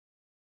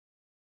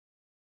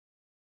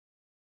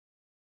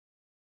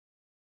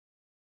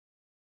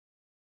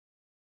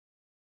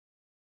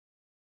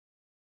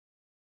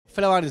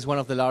FELABAN is one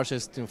of the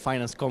largest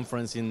finance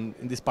conference in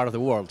this part of the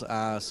world.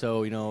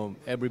 So,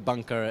 every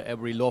banker,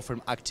 every law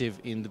firm active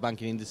in the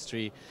banking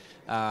industry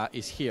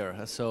is here.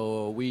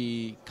 So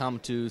we come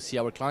to see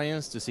our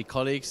clients, to see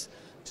colleagues,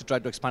 to try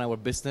to expand our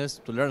business,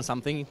 to learn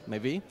something,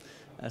 maybe.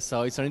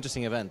 So it's an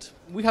interesting event.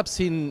 We have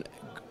seen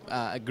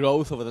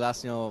growth over the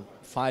last,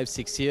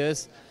 5-6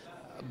 years,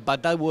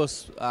 but that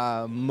was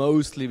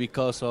mostly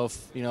because of,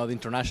 the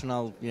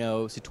international,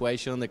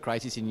 situation, the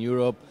crisis in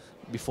Europe,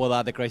 before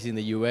that the crisis in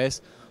the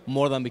US,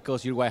 more than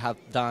because Uruguay have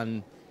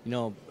done,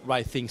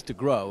 right things to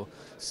grow.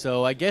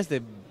 So I guess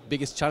the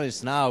biggest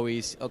challenge now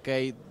is,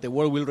 okay, the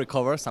world will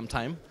recover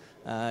sometime.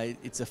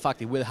 It's a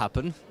fact, it will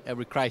happen.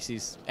 Every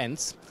crisis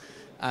ends.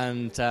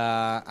 And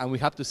we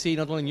have to see,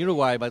 not only in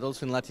Uruguay, but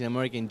also in Latin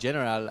America in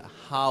general,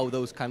 how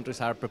those countries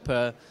are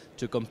prepared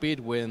to compete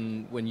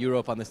when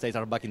Europe and the States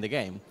are back in the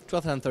game.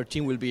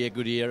 2013 will be a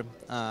good year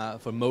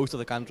for most of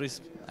the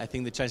countries. I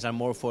think the chances are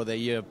more for the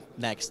year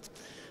next.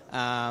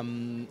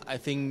 I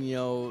think,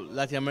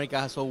 Latin America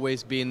has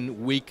always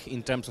been weak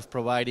in terms of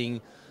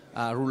providing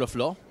rule of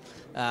law,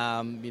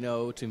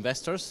 to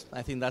investors.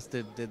 I think that's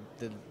the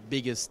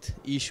biggest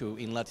issue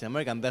in Latin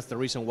America, and that's the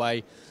reason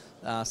why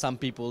some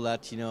people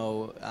that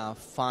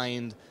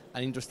find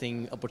an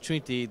interesting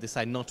opportunity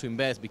decide not to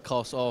invest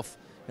because of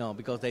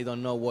because they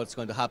don't know what's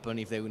going to happen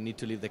if they will need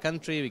to leave the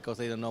country, because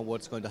they don't know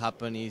what's going to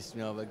happen if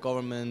the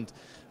government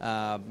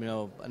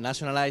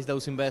nationalize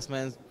those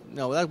investments.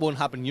 That won't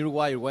happen in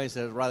Uruguay. Uruguay is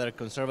a rather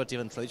conservative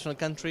and traditional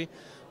country,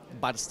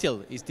 but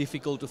still it's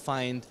difficult to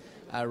find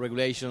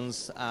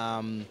regulations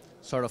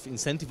sort of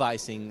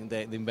incentivizing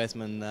the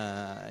investment,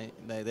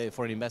 the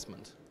foreign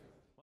investment.